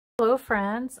Hello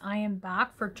friends, I am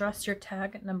back for Dress Your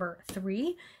Tag number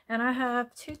 3 and I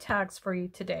have 2 tags for you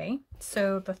today.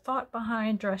 So the thought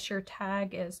behind Dress Your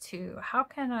Tag is to how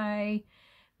can I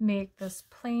make this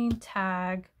plain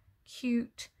tag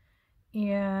cute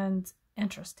and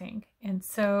interesting. And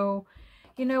so,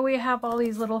 you know, we have all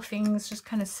these little things just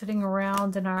kind of sitting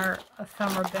around in our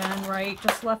ephemera bin, right?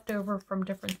 Just left over from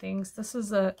different things. This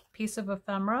is a piece of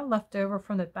ephemera left over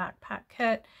from the backpack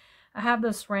kit. I have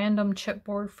this random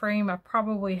chipboard frame. I've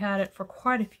probably had it for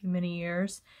quite a few many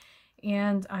years.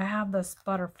 And I have this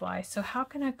butterfly. So how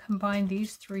can I combine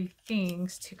these 3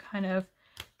 things to kind of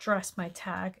dress my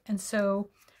tag? And so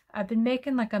I've been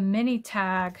making like a mini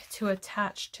tag to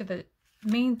attach to the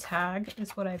main tag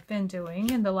is what I've been doing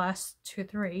in the last 2,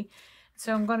 3.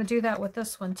 So I'm going to do that with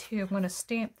this one too. I'm going to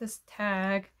stamp this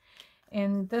tag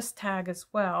and this tag as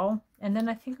well. And then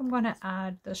I think I'm going to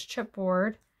add this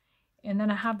chipboard. And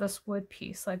then I have this wood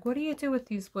piece. Like, what do you do with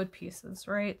these wood pieces,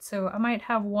 right? So I might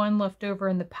have one left over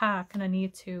in the pack and I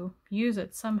need to use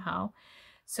it somehow.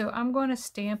 So I'm going to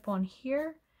stamp on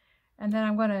here and then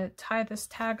I'm going to tie this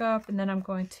tag up and then I'm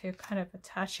going to kind of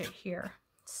attach it here.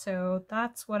 So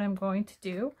that's what I'm going to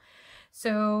do.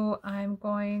 So I'm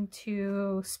going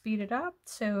to speed it up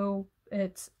so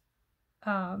it's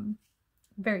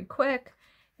very quick.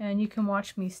 And you can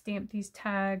watch me stamp these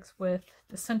tags with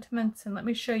the sentiments. And let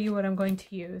me show you what I'm going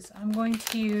to use. I'm going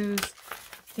to use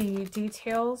the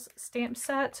Details stamp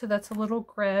set. So that's a little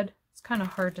grid. It's kind of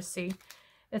hard to see.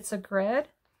 It's a grid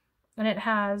and it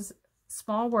has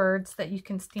small words that you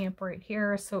can stamp right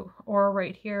here. So, or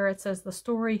right here, it says the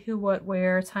story, who, what,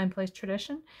 where, time, place,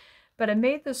 tradition. But I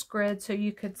made this grid so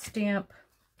you could stamp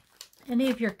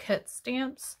any of your kit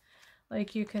stamps.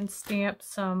 Like you can stamp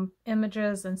some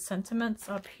images and sentiments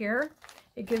up here.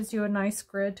 It gives you a nice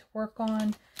grid to work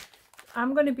on.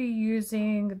 I'm going to be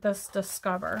using this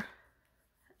Discover.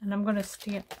 And I'm going to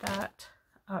stamp that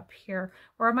up here.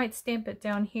 Or I might stamp it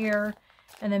down here.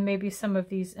 And then maybe some of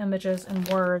these images and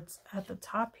words at the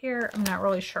top here. I'm not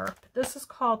really sure. But this is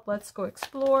called Let's Go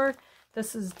Explore.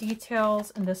 This is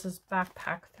Details. And this is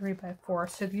Backpack 3x4.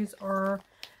 So these are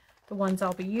the ones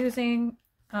I'll be using.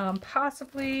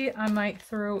 Possibly I might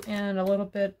throw in a little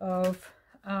bit of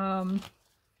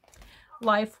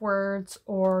Life Words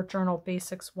or Journal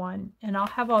Basics 1, and I'll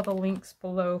have all the links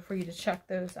below for you to check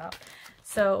those out.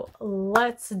 So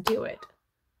let's do it.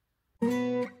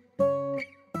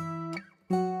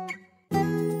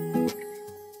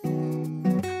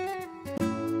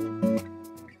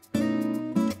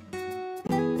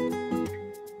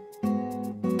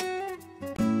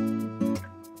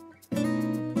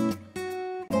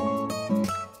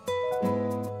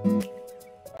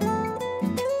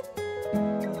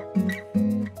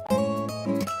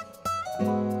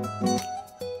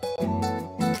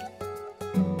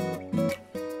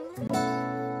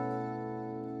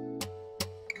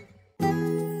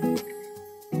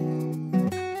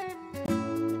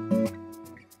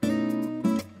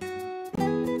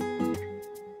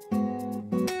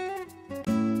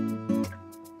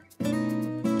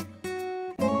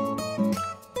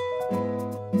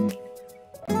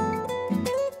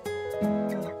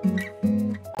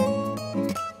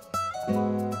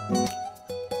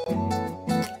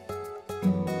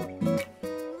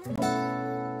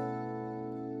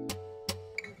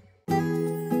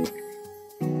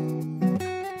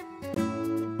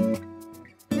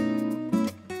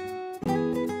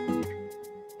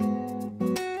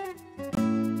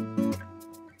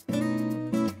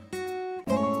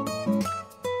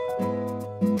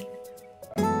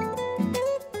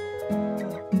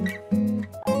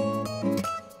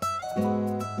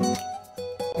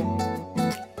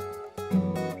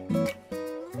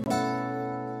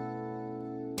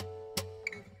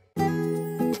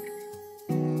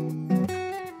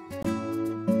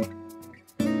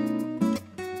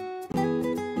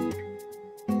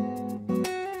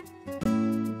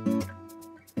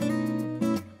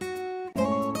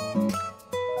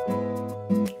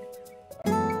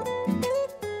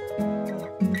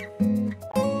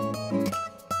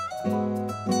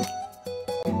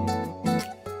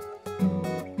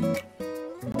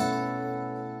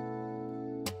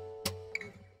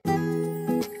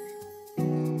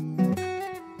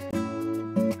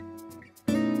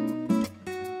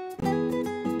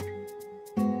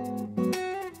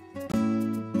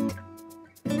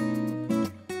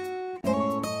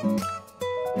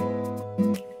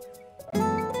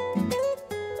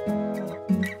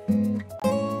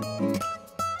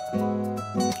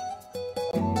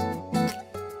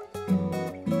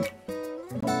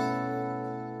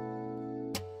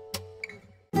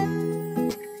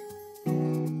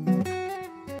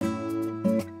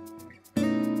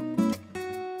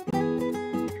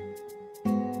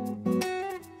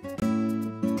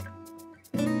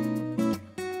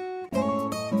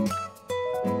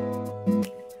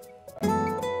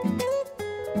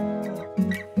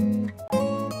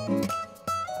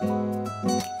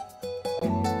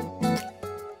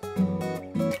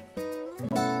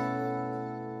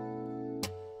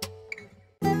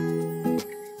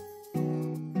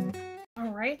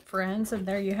 friends, and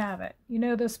there you have it. You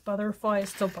know, this butterfly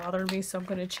still bothered me, so I'm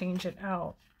going to change it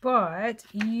out. But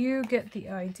you get the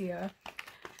idea.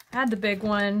 I had the big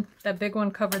one. That big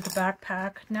one covered the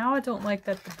backpack. Now I don't like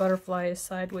that the butterfly is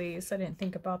sideways. I didn't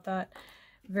think about that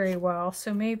very well.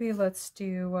 So maybe let's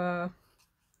do,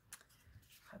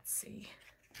 let's see.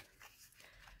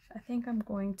 I think I'm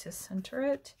going to center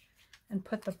it and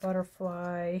put the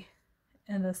butterfly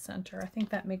in the center. I think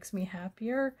that makes me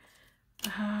happier.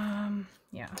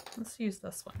 Yeah, let's use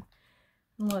this one.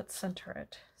 And let's center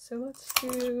it. So let's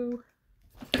do...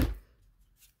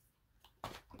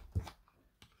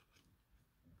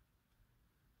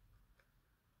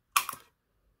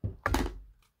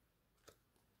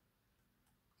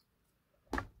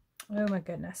 Oh my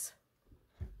goodness.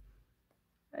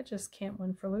 I just can't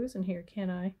win for losing here, can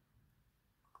I?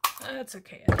 That's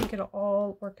okay. I think it'll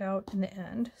all work out in the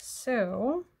end.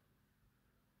 So,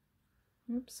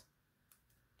 oops.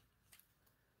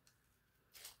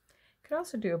 Could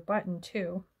also do a button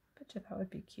too. Bet you that would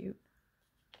be cute.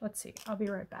 Let's see. I'll be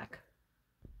right back.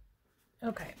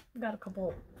 Okay, got a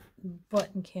couple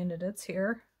button candidates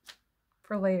here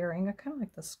for layering. I kind of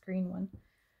like the screen one.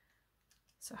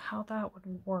 So how that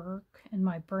would work, in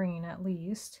my brain at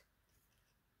least,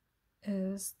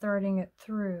 is threading it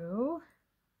through.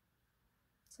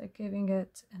 So giving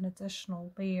it an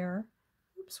additional layer.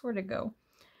 Oops, where'd it go?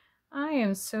 I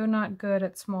am so not good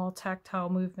at small tactile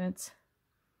movements.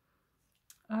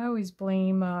 I always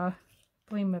blame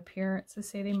appearance. They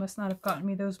say they must not have gotten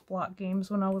me those block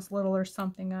games when I was little or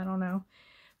something. I don't know.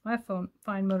 My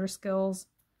fine motor skills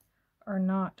are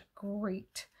not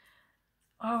great.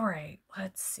 All right,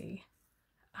 let's see.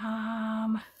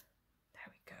 There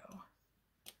we go.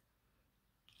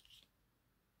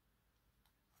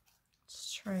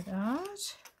 Let's try that.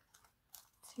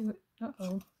 See what,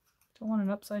 uh-oh. Don't want an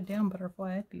upside down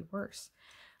butterfly, it'd be worse.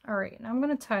 All right, and I'm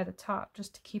gonna tie the top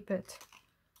just to keep it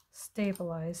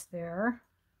stabilized there.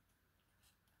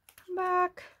 Come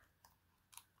back.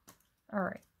 All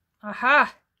right,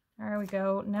 aha, there we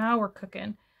go. Now we're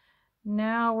cooking.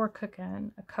 Now we're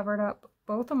cooking. I covered up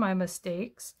both of my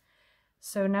mistakes.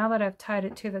 So now that I've tied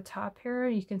it to the top here,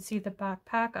 you can see the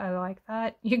backpack. I like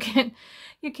that. You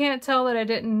can't tell that I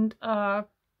didn't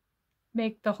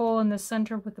make the hole in the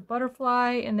center with the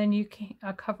butterfly, and then you can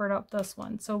covered up this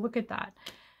one. So look at that.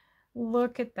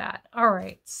 Look at that. All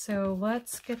right, so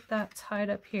let's get that tied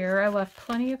up here. I left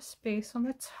plenty of space on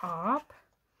the top.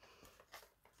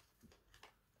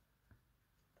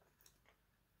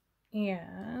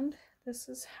 And this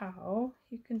is how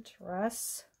you can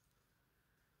dress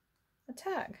a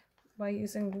tag by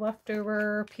using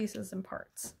leftover pieces and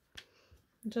parts.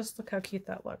 Just look how cute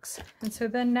that looks. And so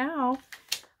then now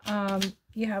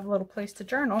you have a little place to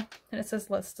journal, and it says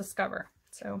let's discover.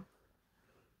 So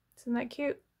isn't that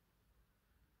cute?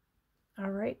 All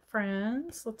right,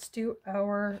 friends, let's do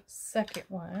our second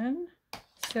one.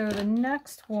 So the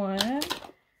next one,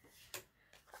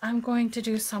 I'm going to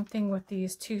do something with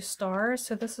these two stars.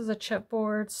 So this is a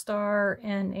chipboard star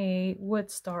and a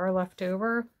wood star left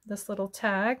over. This little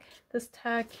tag. This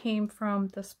tag came from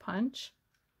this punch.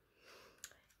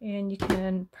 And you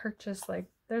can purchase, like,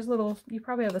 there's little, you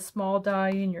probably have a small die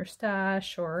in your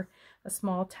stash or a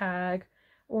small tag.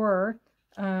 Or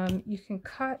you can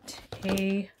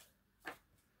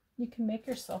you can make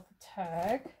yourself a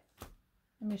tag.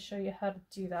 Let me show you how to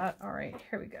do that. All right,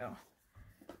 here we go.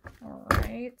 All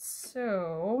right,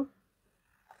 so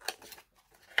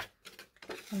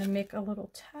I'm going to make a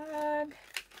little tag.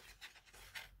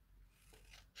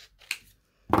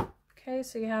 Okay,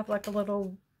 so you have like a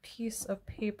little piece of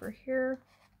paper here,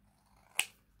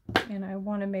 and I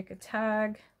want to make a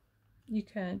tag. You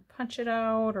can punch it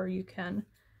out, or you can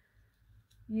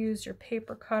use your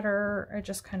paper cutter. I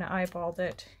just kind of eyeballed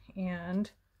it,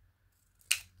 and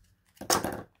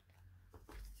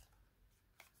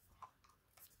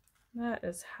that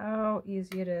is how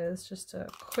easy it is just to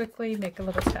quickly make a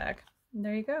little tag. And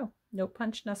there you go. No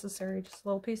punch necessary, just a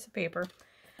little piece of paper.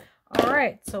 All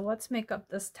right, so let's make up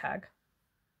this tag.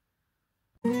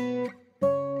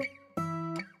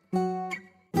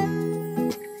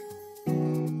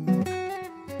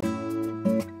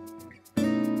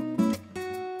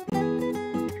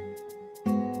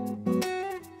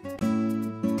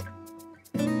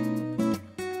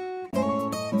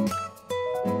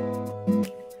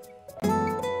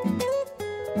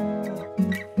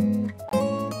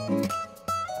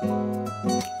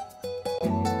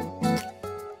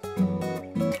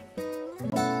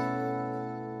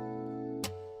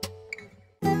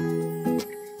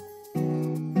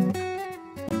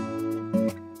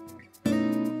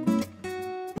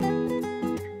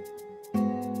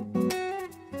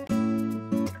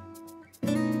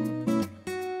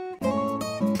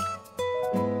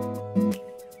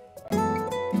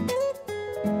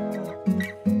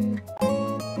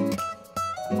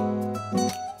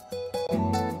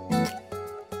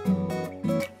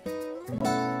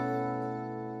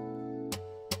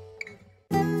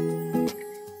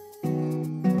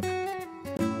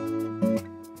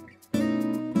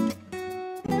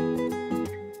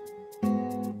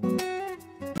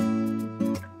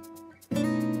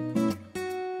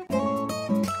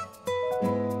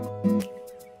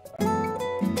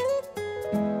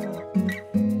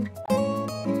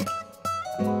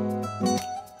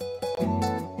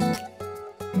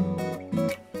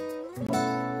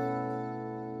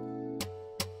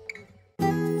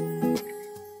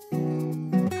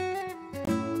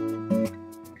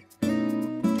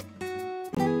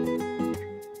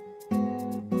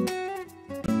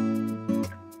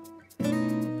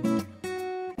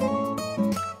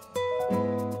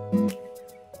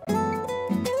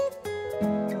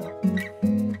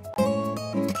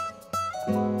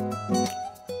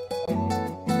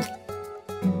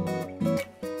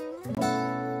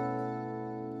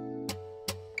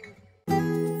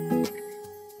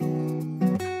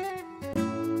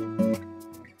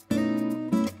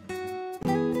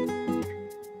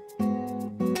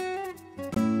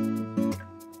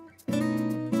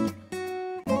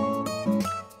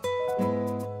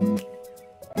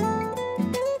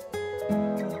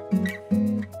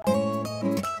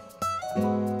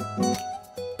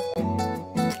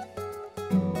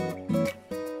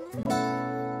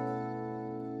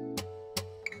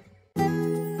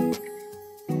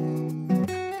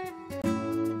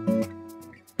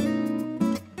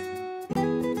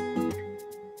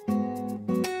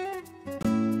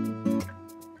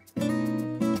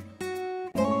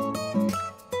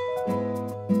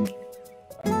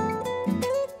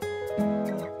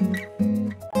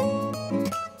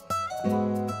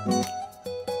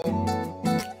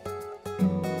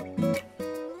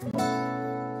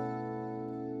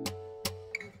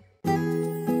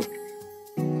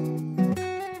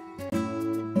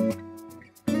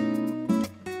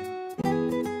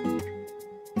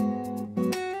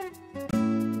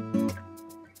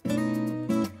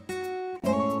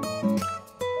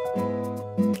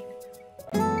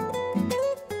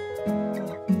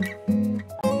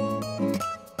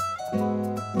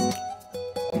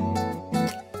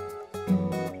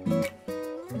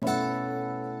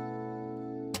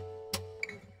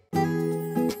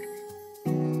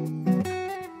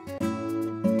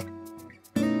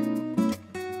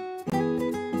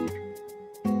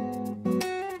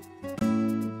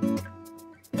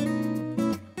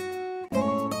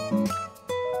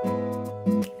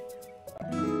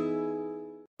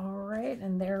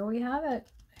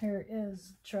 Here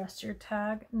is Dress Your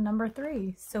Tag number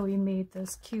 3. So we made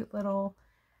this cute little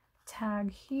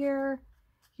tag here.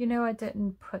 You know, I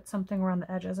didn't put something around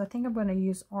the edges. I think I'm going to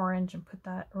use orange and put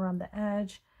that around the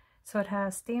edge. So it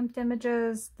has stamped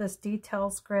images, this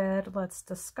details grid, let's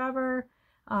discover.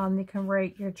 You can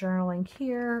write your journaling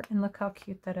here, and look how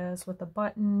cute that is with a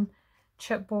button,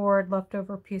 chipboard,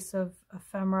 leftover piece of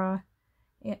ephemera,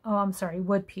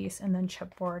 wood piece, and then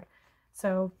chipboard.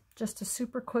 So just a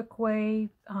super quick way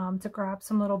to grab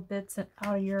some little bits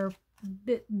out of your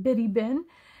bitty bin.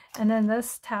 And then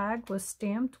this tag was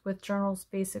stamped with Journals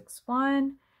Basics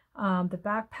 1. The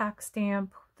backpack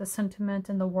stamp, the sentiment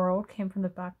in the world came from the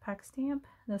backpack stamp.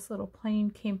 This little plane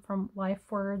came from Life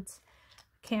Words.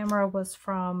 The camera was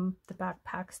from the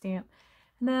backpack stamp.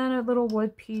 And then a little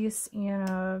wood piece and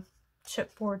a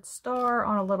chipboard star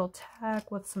on a little tag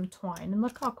with some twine. And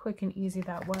look how quick and easy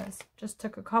that was. Just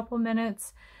took a couple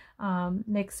minutes.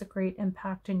 Makes a great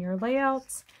impact in your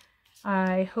layouts.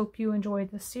 I hope you enjoyed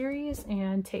the series,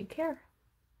 and take care.